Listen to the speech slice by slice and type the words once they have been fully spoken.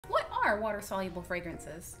are water-soluble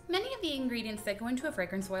fragrances? Many of the ingredients that go into a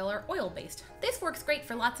fragrance oil are oil-based. This works great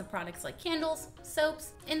for lots of products like candles,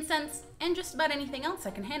 soaps, incense, and just about anything else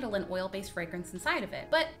that can handle an oil-based fragrance inside of it.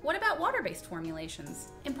 But what about water-based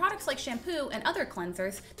formulations? In products like shampoo and other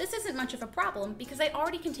cleansers, this isn't much of a problem because they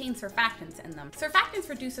already contain surfactants in them. Surfactants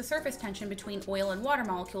reduce the surface tension between oil and water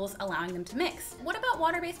molecules, allowing them to mix. What about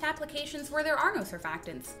water-based applications where there are no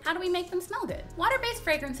surfactants? How do we make them smell good? Water-based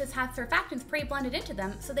fragrances have surfactants pre-blended into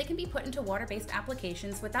them so they can be put into water-based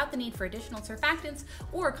applications without the need for additional surfactants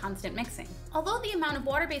or constant mixing. Although the amount of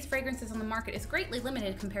water-based fragrances on the market is greatly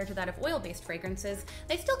limited compared to that of oil-based fragrances,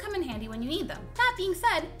 they still come in handy when you need them. That being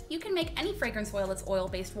said, you can make any fragrance oil that's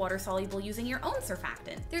oil-based water-soluble using your own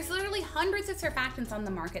surfactant. There's literally hundreds of surfactants on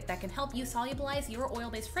the market that can help you solubilize your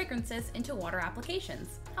oil-based fragrances into water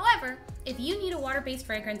applications. However, if you need a water-based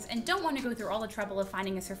fragrance and don't want to go through all the trouble of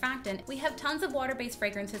finding a surfactant, we have tons of water-based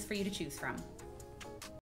fragrances for you to choose from.